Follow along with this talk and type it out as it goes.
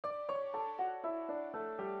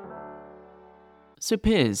So,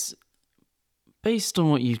 Piers, based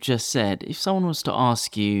on what you've just said, if someone was to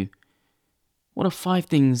ask you, what are 5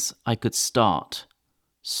 things I could start,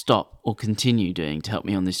 stop, or continue doing to help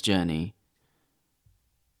me on this journey,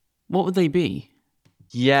 what would they be?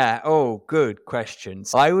 Yeah. Oh, good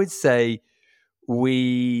questions. I would say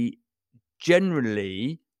we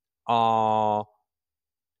generally are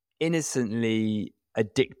innocently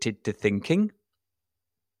addicted to thinking.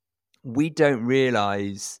 We don't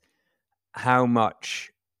realize how much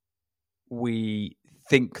we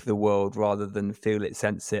think the world rather than feel it,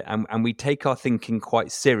 sense it. And we take our thinking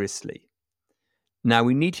quite seriously. Now,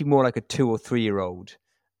 we need to be more like a 2 or 3-year-old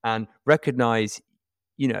and recognize,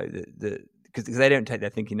 because they don't take their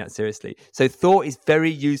thinking that seriously. So thought is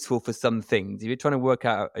very useful for some things. If you're trying to work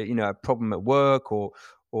out, a problem at work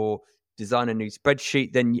or design a new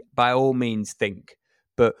spreadsheet, then by all means think.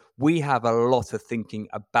 But we have a lot of thinking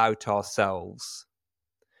about ourselves,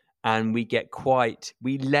 and we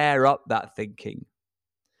layer up that thinking,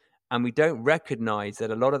 and we don't recognize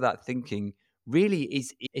that a lot of that thinking really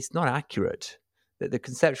it's not accurate. That the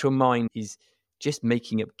conceptual mind is just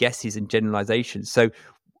making up guesses and generalizations. So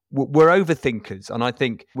we're overthinkers, and I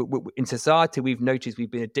think in society we've noticed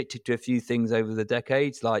we've been addicted to a few things over the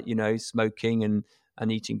decades, like smoking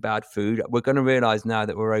and eating bad food. We're going to realize now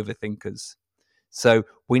that we're overthinkers, so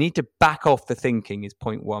we need to back off the thinking. Is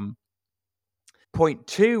point one. Point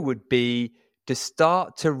two would be to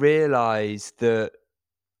start to realize that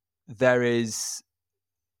there is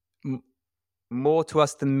more to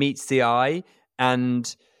us than meets the eye,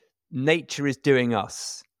 and nature is doing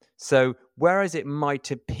us. So whereas it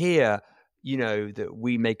might appear, that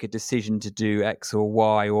we make a decision to do X or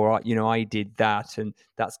Y, or, I did that and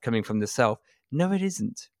that's coming from the self. No, it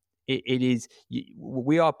isn't. It is,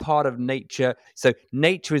 we are part of nature. So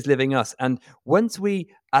nature is living us. And once we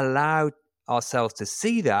allow ourselves to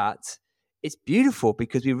see that, it's beautiful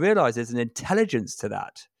because we realize there's an intelligence to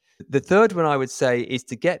that. The third one I would say is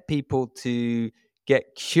to get people to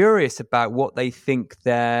get curious about what they think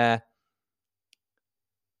their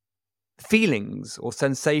feelings or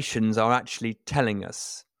sensations are actually telling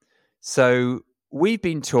us. So we've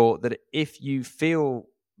been taught that if you feel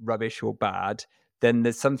rubbish or bad, then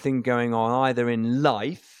there's something going on either in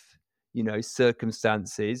life,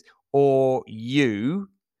 circumstances, or you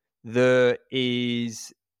that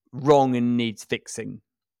is wrong and needs fixing.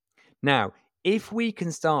 Now, if we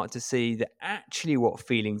can start to see that actually what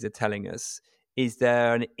feelings are telling us is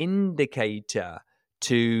there an indicator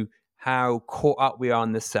to how caught up we are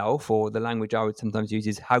in the self, or the language I would sometimes use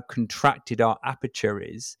is how contracted our aperture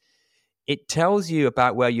is. It tells you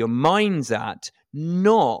about where your mind's at,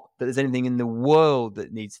 not that there's anything in the world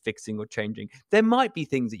that needs fixing or changing. There might be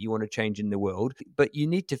things that you want to change in the world, but you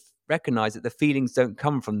need to recognize that the feelings don't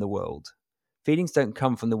come from the world. Feelings don't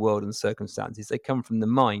come from the world and circumstances. They come from the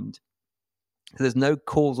mind. So there's no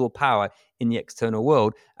causal power in the external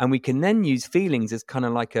world. And we can then use feelings as kind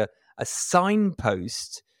of like a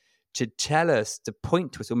signpost to tell us, to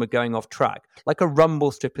point to us when we're going off track, like a rumble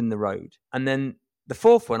strip in the road. And then the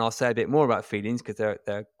fourth one, I'll say a bit more about feelings because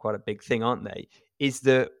they're quite a big thing, aren't they? Is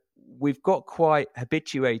that we've got quite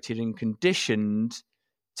habituated and conditioned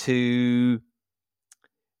to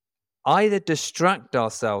either distract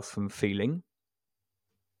ourselves from feeling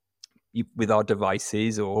with our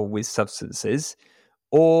devices or with substances,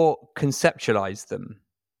 or conceptualize them.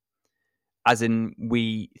 As in,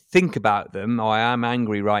 we think about them. Oh, I am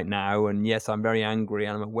angry right now, and yes, I'm very angry,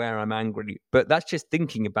 and I'm aware I'm angry. But that's just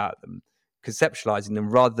thinking about them, conceptualizing them,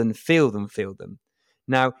 rather than feel them.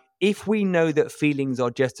 Now, if we know that feelings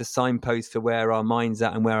are just a signpost for where our mind's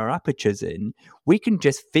at and where our aperture's in, we can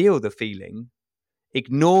just feel the feeling,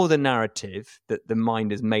 ignore the narrative that the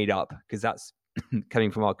mind has made up, because that's coming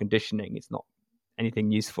from our conditioning. It's not anything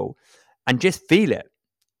useful. And just feel it.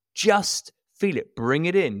 Just feel it. Bring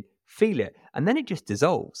it in. Feel it. And then it just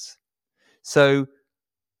dissolves. So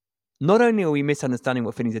not only are we misunderstanding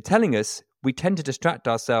what feelings are telling us, we tend to distract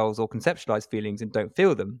ourselves or conceptualize feelings and don't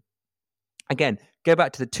feel them. Again, go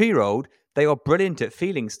back to the 2-year-old. They are brilliant at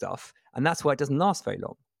feeling stuff, and that's why it doesn't last very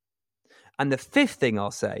long. And the fifth thing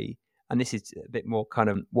I'll say, and this is a bit more kind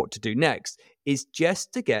of what to do next, is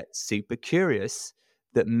just to get super curious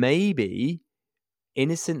that maybe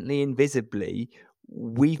innocently, invisibly,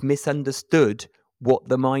 we've misunderstood what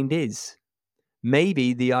the mind is.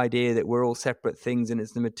 Maybe the idea that we're all separate things and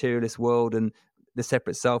it's the materialist world and the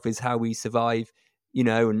separate self is how we survive,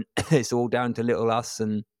 and it's all down to little us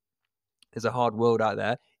and there's a hard world out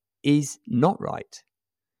there, is not right.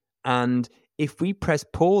 And if we press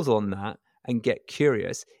pause on that and get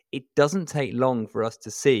curious, it doesn't take long for us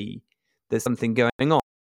to see there's something going on,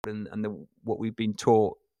 and what we've been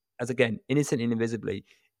taught as again, innocently and invisibly,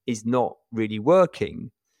 is not really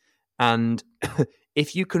working. And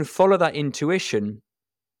if you can follow that intuition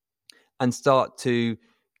and start to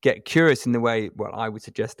get curious in the way, well, I would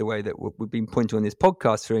suggest the way that we've been pointing on this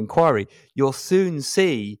podcast through inquiry, you'll soon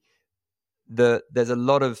see that there's a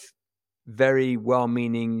lot of very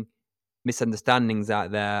well-meaning misunderstandings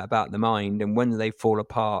out there about the mind. And when they fall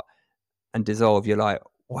apart and dissolve, you're like,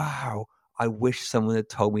 wow, I wish someone had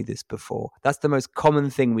told me this before. That's the most common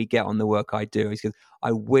thing we get on the work I do, is because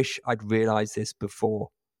I wish I'd realized this before.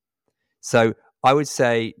 So I would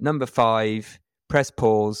say number 5, press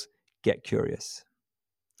pause, get curious.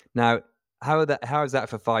 Now, how is that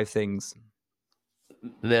for 5 things?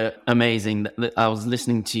 They're amazing. I was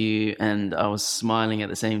listening to you and I was smiling at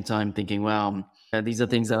the same time, thinking, wow, these are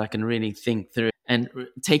things that I can really think through and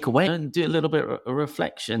take away and do a little bit of a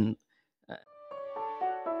reflection.